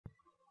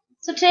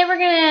So today we're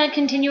going to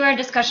continue our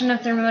discussion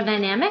of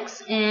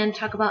thermodynamics and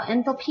talk about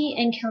enthalpy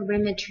and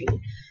calorimetry.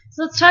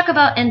 So let's talk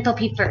about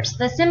enthalpy first.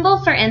 The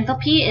symbol for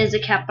enthalpy is a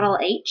capital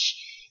H,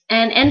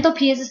 and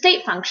enthalpy is a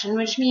state function,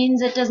 which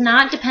means it does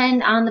not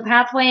depend on the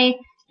pathway.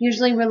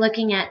 Usually we're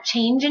looking at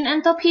change in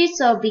enthalpy,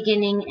 so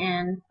beginning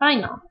and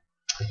final.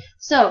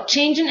 So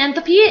change in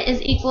enthalpy is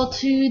equal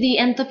to the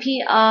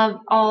enthalpy of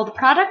all the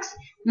products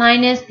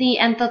minus the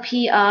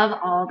enthalpy of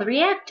all the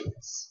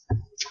reactants.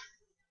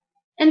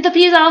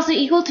 Enthalpy is also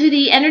equal to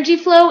the energy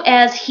flow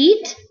as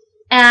heat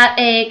at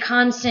a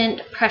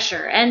constant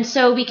pressure. And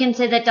so we can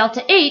say that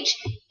delta H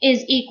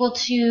is equal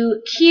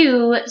to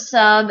Q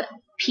sub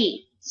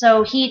P.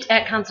 So heat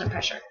at constant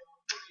pressure.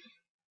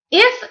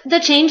 If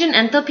the change in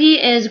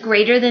enthalpy is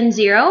greater than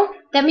 0,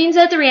 that means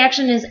that the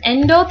reaction is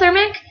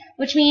endothermic,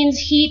 which means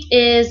heat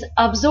is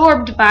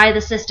absorbed by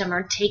the system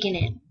or taken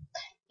in.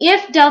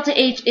 If delta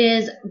H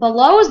is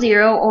below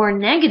 0 or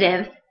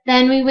negative,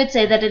 then we would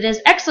say that it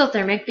is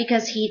exothermic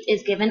because heat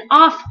is given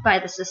off by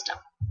the system.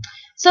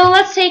 So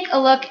let's take a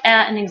look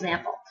at an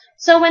example.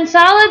 So when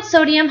solid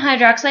sodium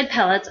hydroxide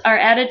pellets are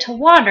added to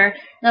water,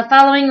 the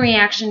following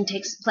reaction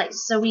takes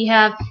place. So we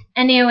have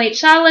NaOH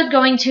solid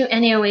going to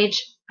NaOH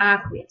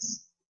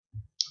aqueous.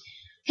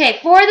 Okay,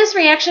 for this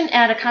reaction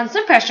at a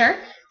constant pressure,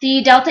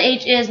 the delta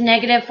H is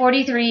negative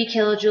 43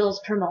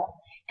 kilojoules per mole.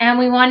 And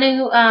we want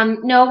to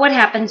know what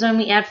happens when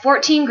we add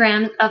 14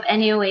 grams of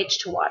NaOH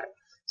to water.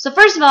 So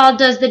first of all,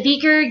 does the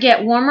beaker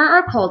get warmer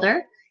or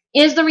colder?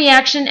 Is the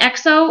reaction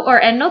exo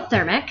or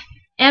endothermic?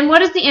 And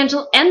what is the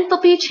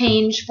enthalpy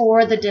change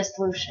for the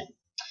dissolution?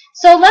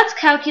 So let's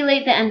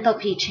calculate the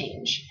enthalpy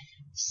change.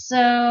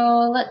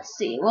 So let's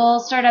see,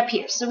 we'll start up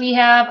here. So we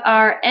have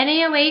our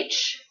NaOH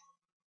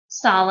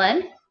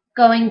solid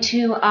going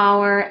to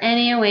our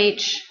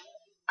NaOH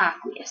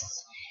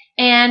aqueous.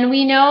 And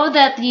we know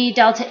that the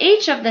delta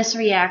H of this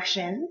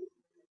reaction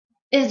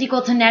is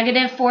equal to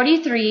negative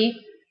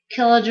 43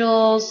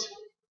 kilojoules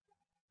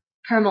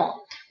per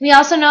mole. We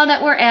also know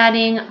that we're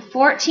adding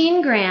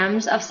 14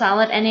 grams of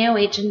solid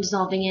NaOH and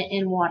dissolving it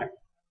in water.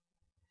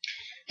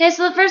 Okay,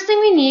 so the first thing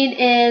we need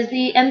is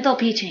the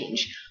enthalpy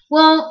change.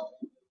 Well,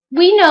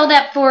 we know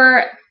that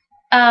for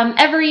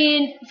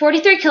every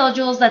 43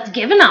 kilojoules that's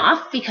given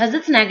off, because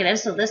it's negative,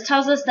 so this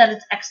tells us that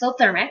it's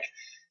exothermic.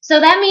 So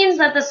that means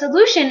that the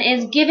solution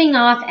is giving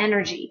off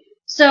energy.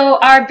 So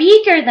our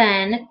beaker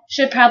then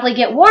should probably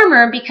get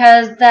warmer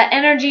because the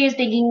energy is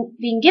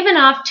being given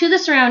off to the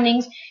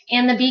surroundings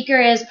and the beaker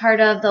is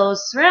part of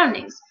those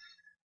surroundings.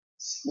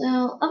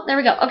 So, oh, there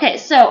we go. Okay,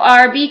 so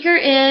our beaker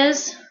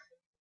is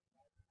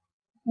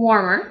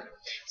warmer.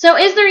 So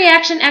is the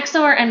reaction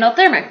exo or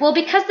endothermic? Well,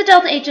 because the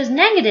delta H is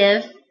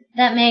negative,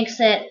 that makes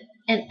it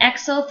an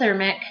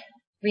exothermic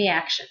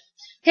reaction.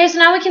 Okay, so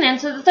now we can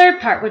answer the third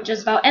part, which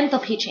is about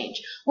enthalpy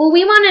change. Well,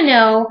 we want to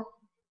know,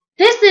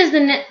 this is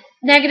the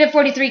negative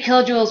 43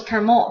 kilojoules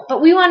per mole.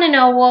 But we want to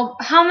know, well,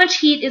 how much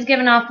heat is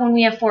given off when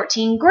we have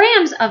 14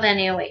 grams of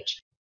NaOH?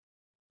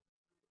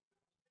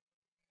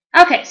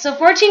 Okay, so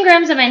 14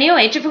 grams of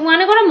NaOH. If we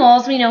want to go to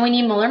moles, we know we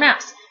need molar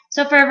mass.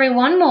 So for every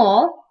 1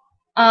 mole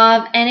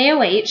of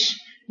NaOH,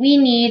 we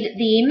need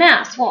the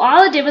mass. Well,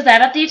 all it did was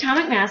add up the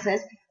atomic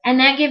masses, and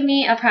that gave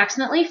me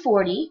approximately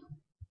 40.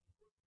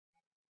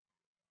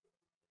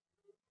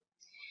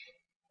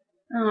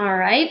 All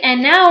right,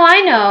 and now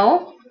I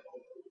know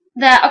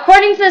that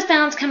according to this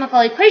balanced chemical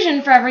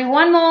equation, for every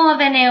 1 mole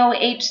of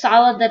NaOH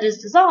solid that is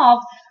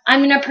dissolved, I'm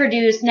going to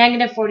produce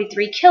negative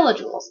 43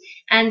 kilojoules.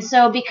 And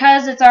so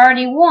because it's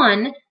already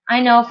 1,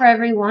 I know for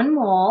every 1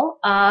 mole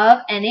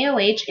of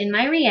NaOH in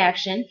my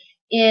reaction,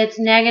 it's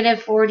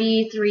negative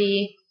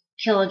 43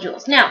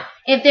 kilojoules. Now,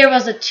 if there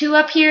was a 2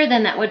 up here,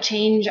 then that would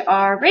change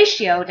our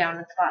ratio down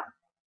at the bottom.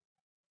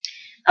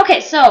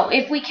 Okay, so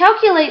if we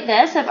calculate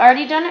this, I've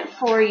already done it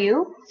for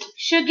you,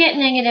 should get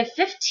negative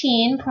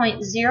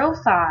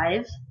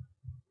 15.05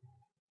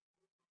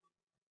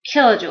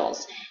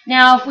 kilojoules.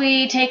 Now, if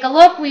we take a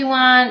look, we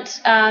want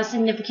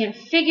significant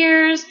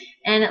figures,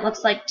 and it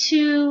looks like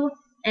 2,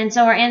 and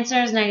so our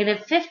answer is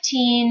negative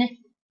 15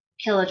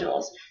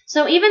 kilojoules.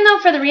 So even though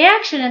for the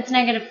reaction it's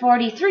negative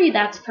 43,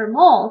 that's per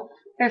mole,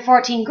 for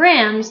 14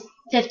 grams,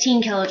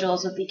 15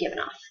 kilojoules would be given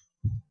off.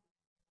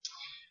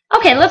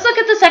 Okay, let's look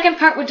at the second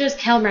part, which is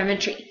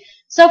calorimetry.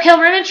 So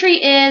calorimetry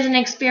is an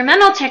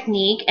experimental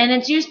technique, and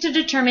it's used to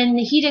determine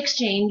the heat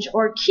exchange,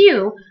 or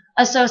Q,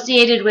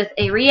 associated with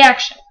a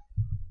reaction.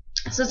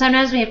 So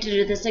sometimes we have to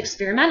do this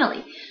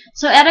experimentally.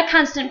 So at a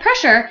constant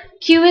pressure,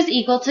 Q is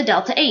equal to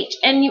delta H.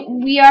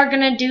 And we are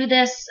going to do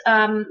this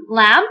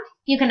lab.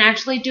 You can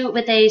actually do it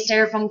with a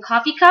styrofoam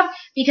coffee cup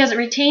because it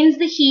retains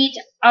the heat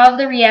of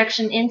the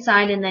reaction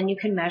inside, and then you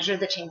can measure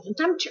the change in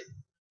temperature.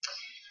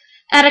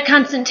 At a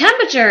constant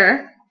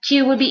temperature,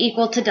 Q would be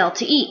equal to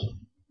delta E.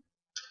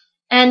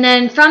 And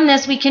then from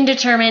this we can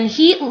determine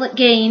heat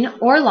gain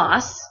or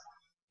loss,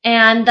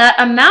 and that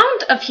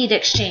amount of heat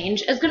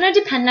exchange is going to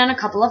depend on a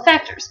couple of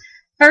factors.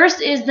 First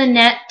is the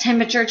net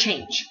temperature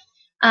change.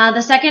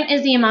 The second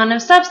is the amount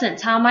of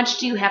substance. How much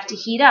do you have to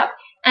heat up?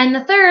 And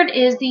the third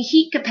is the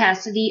heat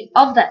capacity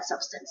of that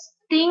substance.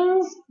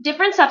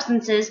 different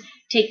substances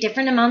take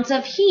different amounts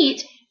of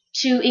heat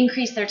to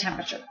increase their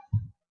temperature.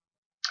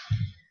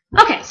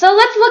 Okay, so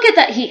let's look at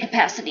that heat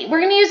capacity. We're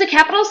going to use a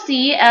capital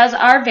C as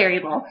our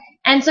variable.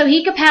 And so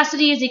heat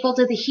capacity is equal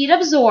to the heat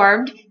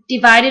absorbed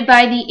divided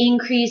by the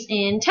increase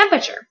in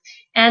temperature.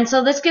 And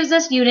so this gives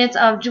us units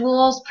of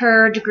joules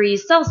per degree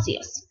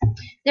Celsius.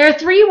 There are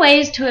three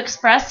ways to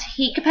express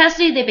heat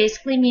capacity. They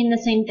basically mean the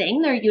same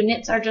thing. Their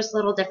units are just a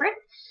little different.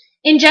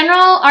 In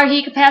general, our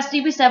heat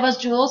capacity we said was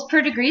joules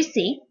per degree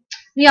C.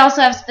 We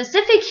also have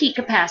specific heat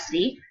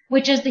capacity,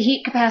 which is the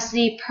heat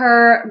capacity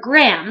per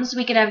grams.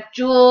 We could have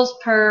joules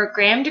per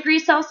gram degree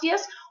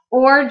Celsius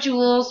or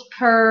joules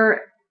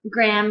per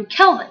gram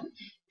Kelvin,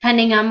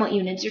 depending on what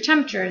units your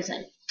temperature is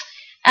in.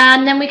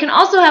 And then we can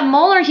also have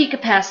molar heat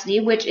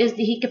capacity, which is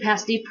the heat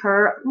capacity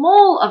per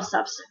mole of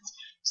substance.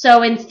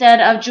 So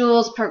instead of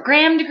joules per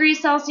gram degree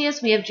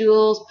Celsius, we have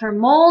joules per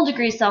mole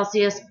degree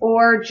Celsius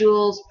or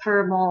joules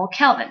per mole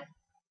Kelvin.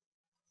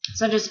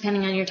 So just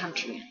depending on your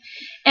temperature.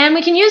 And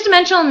we can use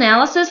dimensional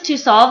analysis to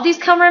solve these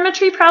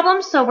calorimetry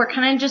problems, so we're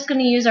kind of just going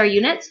to use our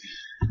units.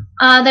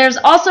 There's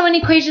also an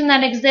equation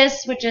that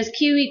exists, which is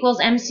Q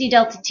equals mc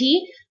delta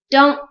T.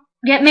 Don't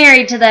get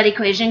married to that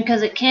equation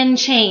because it can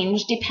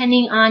change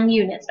depending on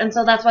units. And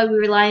so that's why we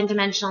rely on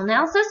dimensional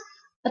analysis,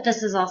 but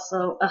this is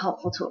also a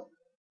helpful tool.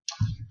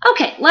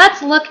 Okay,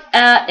 let's look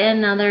at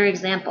another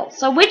example.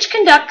 So which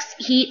conducts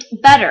heat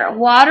better,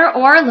 water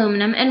or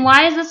aluminum, and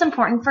why is this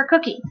important for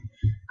cooking?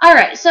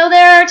 Alright, so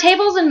there are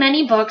tables in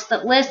many books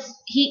that list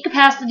heat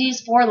capacities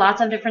for lots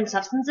of different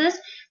substances.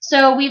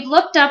 So we've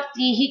looked up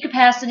the heat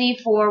capacity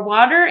for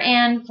water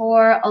and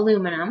for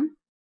aluminum.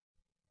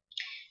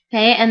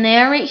 Okay, and they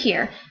are right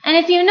here. And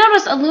if you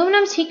notice,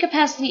 aluminum's heat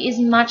capacity is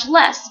much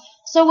less.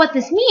 So what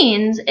this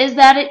means is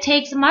that it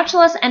takes much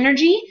less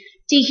energy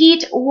to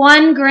heat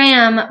 1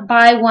 gram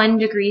by 1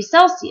 degree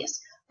Celsius.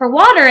 For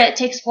water, it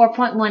takes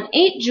 4.18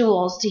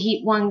 joules to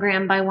heat 1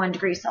 gram by 1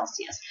 degree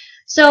Celsius.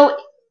 So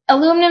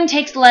aluminum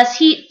takes less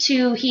heat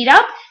to heat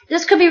up.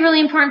 This could be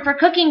really important for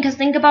cooking because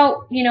think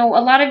about, a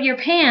lot of your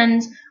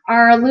pans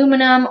are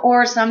aluminum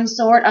or some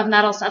sort of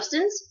metal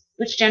substance,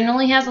 which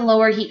generally has a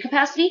lower heat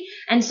capacity,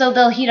 and so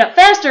they'll heat up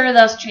faster,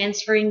 thus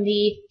transferring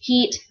the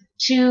heat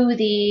to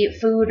the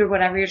food or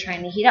whatever you're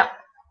trying to heat up.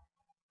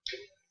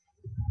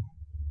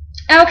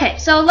 Okay,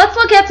 so let's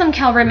look at some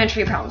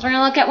calorimetry problems. We're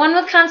going to look at one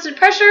with constant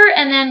pressure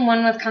and then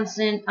one with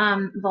constant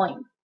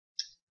volume.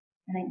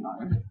 I think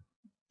volume.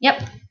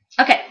 Yep.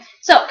 Okay,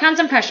 so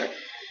constant pressure.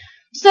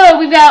 So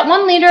we've got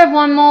 1 liter of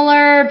 1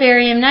 molar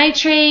barium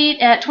nitrate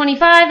at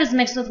 25 is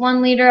mixed with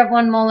 1 liter of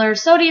 1 molar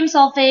sodium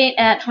sulfate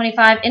at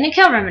 25 in a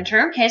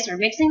calorimeter. Okay, so we're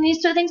mixing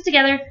these two things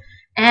together,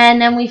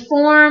 and then we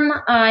form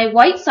a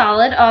white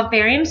solid of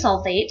barium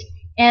sulfate,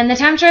 and the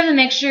temperature of the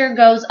mixture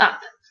goes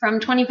up from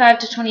 25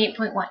 to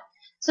 28.1.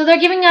 So they're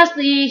giving us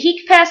the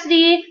heat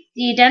capacity,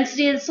 the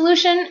density of the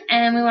solution,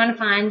 and we want to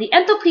find the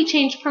enthalpy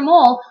change per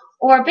mole,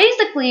 or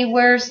basically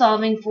we're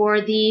solving for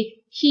the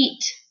heat.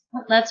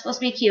 That's supposed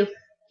to be Q.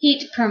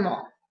 Heat per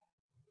mole.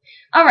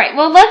 Alright,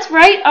 well let's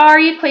write our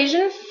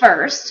equation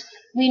first.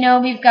 We know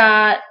we've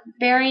got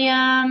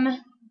barium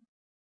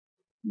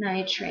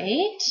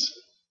nitrate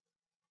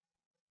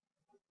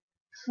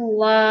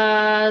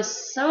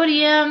plus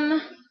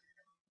sodium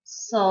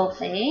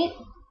sulfate.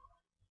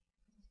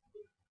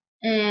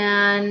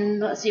 And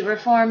let's see, we're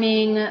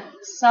forming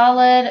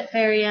solid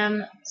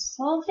barium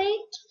sulfate.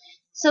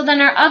 So then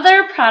our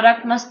other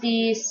product must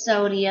be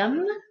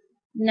sodium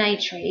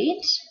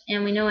nitrate,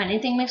 and we know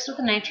anything mixed with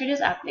a nitrate is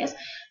aqueous.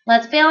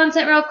 Let's balance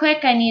it real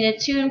quick. I need a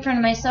 2 in front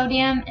of my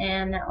sodium,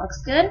 and that looks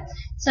good.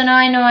 So now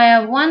I know I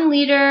have 1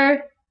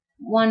 liter,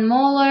 1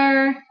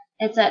 molar.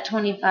 It's at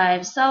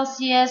 25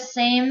 Celsius.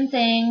 Same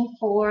thing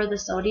for the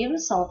sodium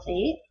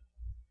sulfate.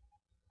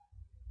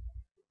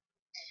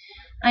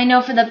 I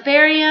know for the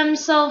barium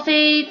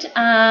sulfate,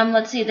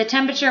 let's see, the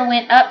temperature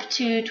went up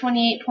to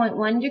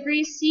 28.1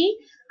 degrees C.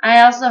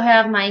 I also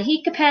have my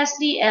heat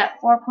capacity at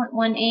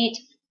 4.18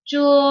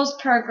 joules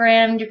per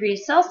gram degree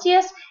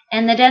Celsius,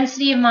 and the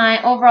density of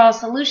my overall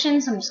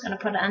solution, so I'm just going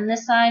to put it on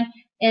this side,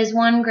 is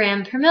 1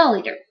 gram per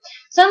milliliter.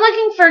 So I'm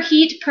looking for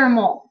heat per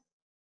mole.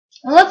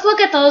 Well, let's look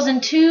at those in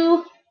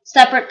 2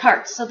 separate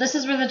parts. So this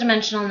is where the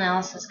dimensional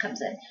analysis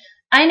comes in.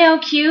 I know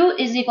Q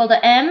is equal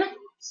to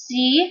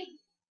mc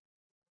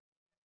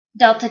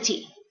delta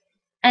T.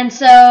 And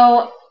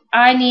so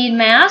I need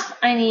mass,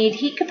 I need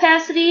heat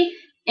capacity,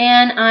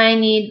 and I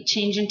need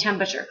change in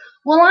temperature.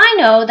 Well, I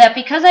know that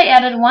because I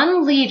added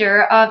 1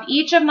 liter of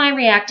each of my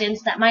reactants,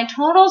 that my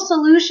total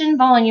solution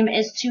volume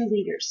is 2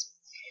 liters.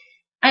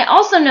 I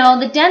also know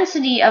the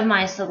density of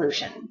my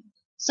solution.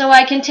 So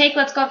I can take,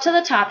 let's go up to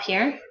the top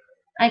here,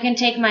 I can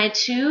take my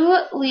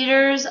 2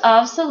 liters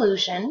of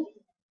solution.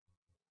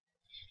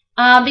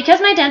 Because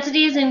my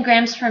density is in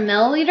grams per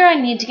milliliter, I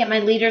need to get my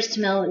liters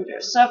to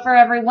milliliters. So for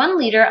every 1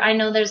 liter, I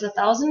know there's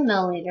 1,000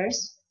 milliliters.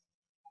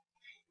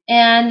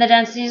 And the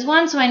density is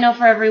 1, so I know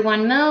for every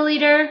 1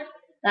 milliliter,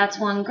 that's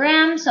 1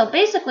 gram. So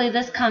basically,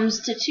 this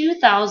comes to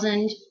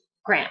 2,000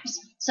 grams.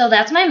 So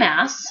that's my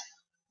mass.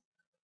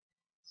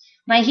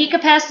 My heat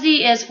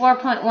capacity is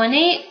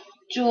 4.18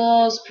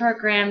 joules per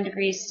gram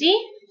degrees C.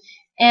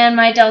 And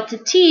my delta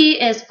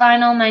T is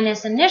final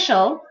minus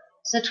initial,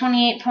 so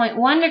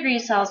 28.1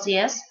 degrees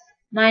Celsius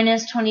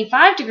minus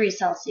 25 degrees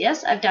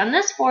Celsius. I've done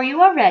this for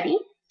you already.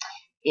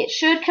 It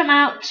should come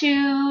out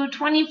to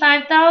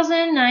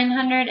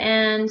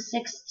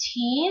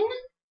 25,916.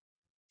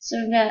 So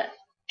we've got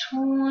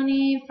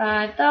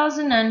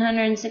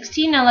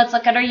 25,916. Now let's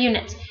look at our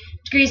units.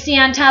 Degrees C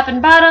on top and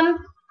bottom,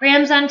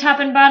 grams on top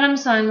and bottom,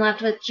 so I'm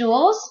left with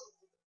joules.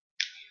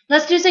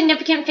 Let's do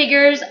significant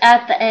figures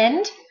at the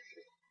end.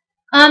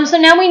 So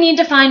now we need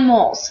to find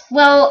moles.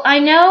 Well, I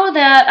know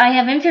that I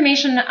have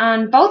information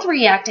on both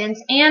reactants,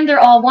 and they're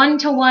all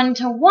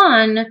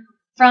 1:1:1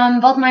 from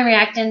both my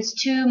reactants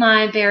to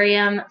my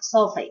barium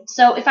sulfate.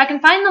 So if I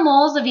can find the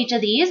moles of each of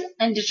these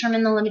and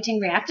determine the limiting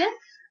reactant,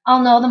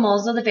 I'll know the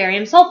moles of the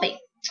barium sulfate.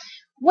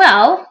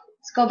 Well,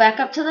 let's go back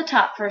up to the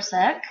top for a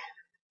sec.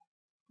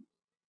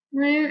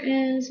 Where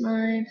is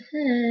my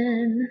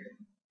pen?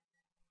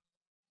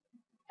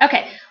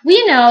 Okay,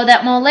 we know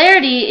that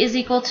molarity is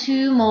equal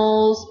to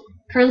moles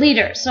per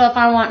liter. So if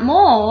I want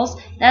moles,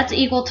 that's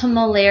equal to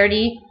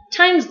molarity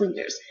times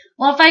liters.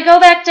 Well, if I go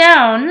back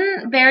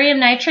down, barium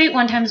nitrate,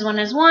 1 times 1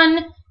 is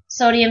 1.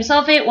 Sodium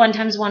sulfate, 1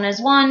 times 1 is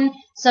 1.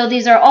 So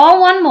these are all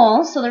 1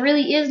 mole, so there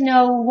really is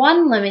no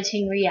one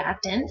limiting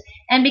reactant.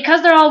 And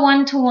because they're all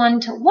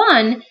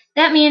 1:1:1,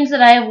 that means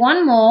that I have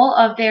 1 mole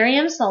of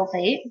barium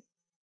sulfate.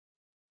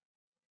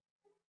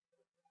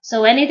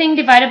 So anything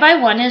divided by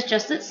 1 is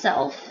just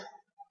itself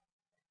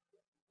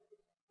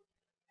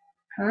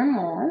per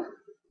mole.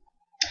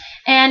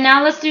 And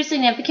now let's do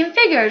significant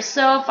figures.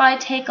 So if I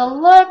take a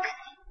look,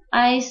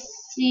 I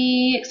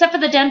see, except for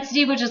the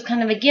density, which is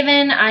kind of a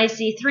given, I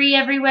see 3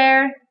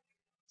 everywhere.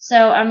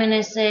 So I'm going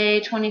to say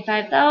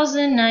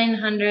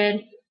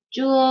 25,900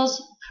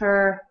 joules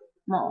per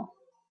mole.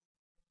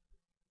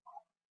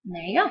 And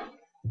there you go.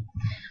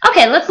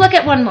 Okay, let's look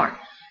at one more.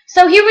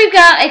 So here we've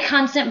got a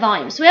constant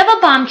volume. So we have a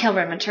bomb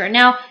calorimeter.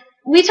 Now,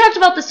 we talked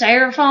about the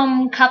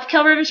styrofoam cup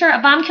calorimeter. A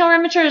bomb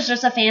calorimeter is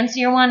just a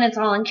fancier one. It's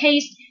all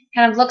encased.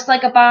 Kind of looks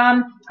like a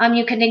bomb.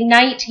 You can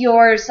ignite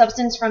your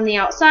substance from the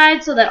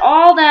outside so that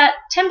all that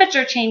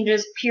temperature change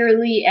is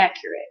purely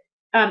accurate,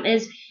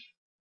 is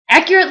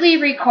accurately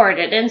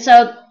recorded. And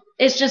so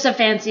it's just a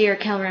fancier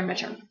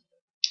calorimeter.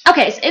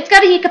 Okay, so it's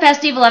got a heat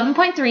capacity of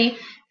 11.3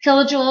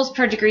 kilojoules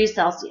per degree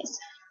Celsius.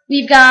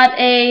 We've got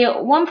a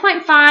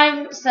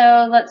 1.5,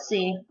 so let's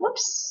see.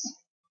 Whoops.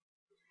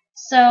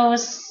 So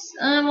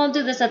we'll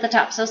do this at the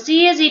top. So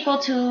C is equal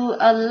to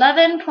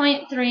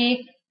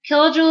 11.3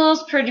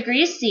 kilojoules per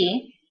degree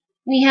C.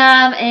 We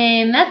have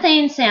a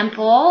methane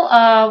sample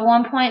of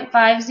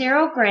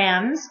 1.50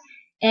 grams,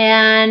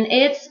 and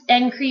its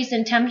increase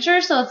in temperature,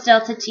 so its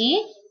delta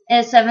T,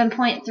 is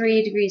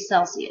 7.3 degrees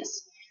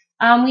Celsius.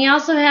 We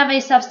also have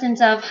a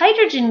substance of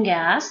hydrogen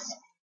gas,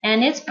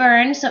 and it's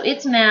burned, so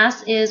its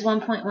mass is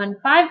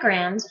 1.15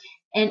 grams,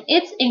 and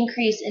its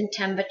increase in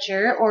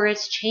temperature, or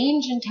its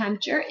change in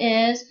temperature,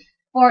 is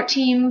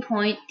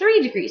 14.3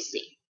 degrees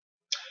C.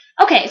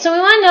 Okay, so we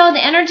want to know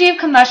the energy of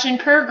combustion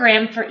per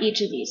gram for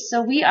each of these.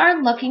 So we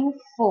are looking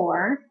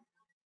for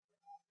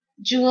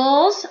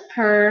joules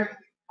per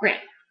gram.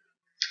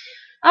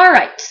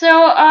 Alright,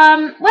 so,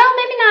 well,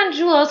 maybe not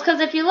joules, because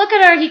if you look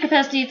at our heat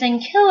capacity, it's in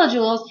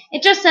kilojoules.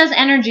 It just says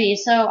energy,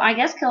 so I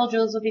guess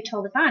kilojoules would be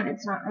totally fine.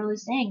 It's not really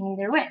saying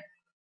either way.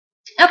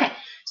 Okay,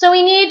 so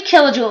we need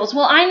kilojoules.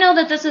 Well, I know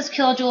that this is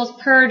kilojoules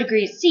per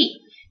degree C.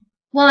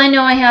 Well, I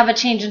know I have a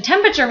change in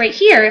temperature right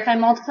here. If I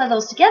multiply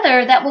those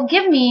together, that will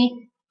give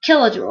me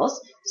kilojoules.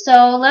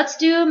 So let's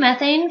do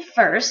methane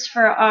first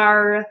for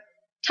our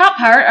top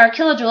part, our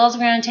kilojoules.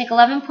 We're going to take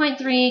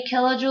 11.3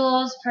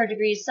 kilojoules per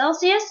degree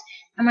Celsius.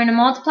 I'm going to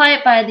multiply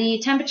it by the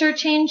temperature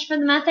change for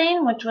the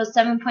methane, which was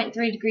 7.3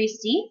 degrees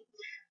C.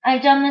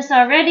 I've done this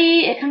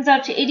already. It comes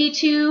out to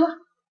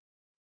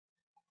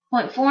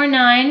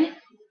 82.49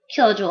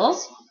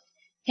 kilojoules.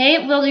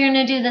 Okay, well, you're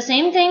going to do the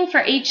same thing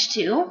for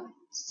H2.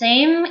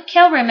 Same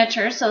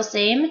calorimeter, so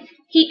same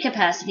heat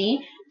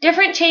capacity.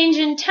 Different change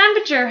in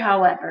temperature,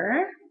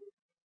 however.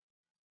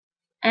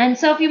 And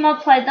so if you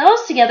multiply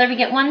those together, we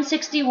get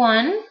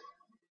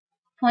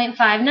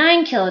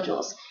 161.59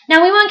 kilojoules.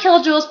 Now we want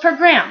kilojoules per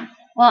gram.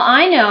 Well,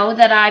 I know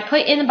that I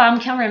put in the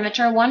bomb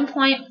calorimeter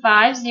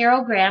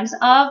 1.50 grams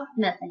of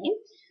methane.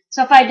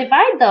 So if I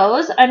divide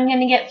those, I'm going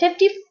to get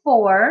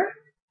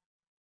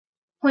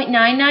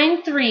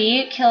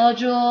 54.993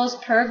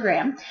 kilojoules per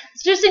gram.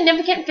 Let's do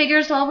significant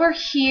figures while we're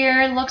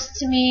here. Looks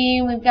to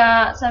me we've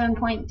got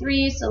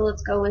 7.3, so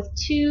let's go with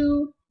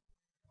 2.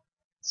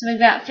 So we've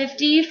got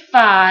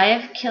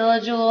 55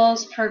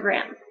 kilojoules per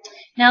gram.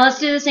 Now let's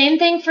do the same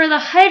thing for the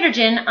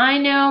hydrogen. I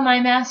know my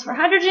mass for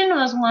hydrogen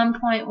was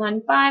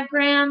 1.15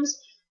 grams.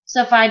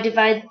 So if I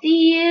divide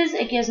these,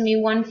 it gives me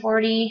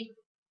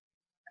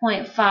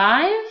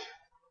 140.5.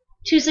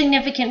 Two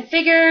significant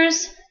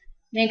figures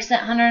makes it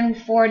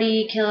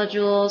 140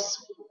 kilojoules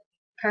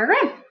per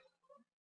gram.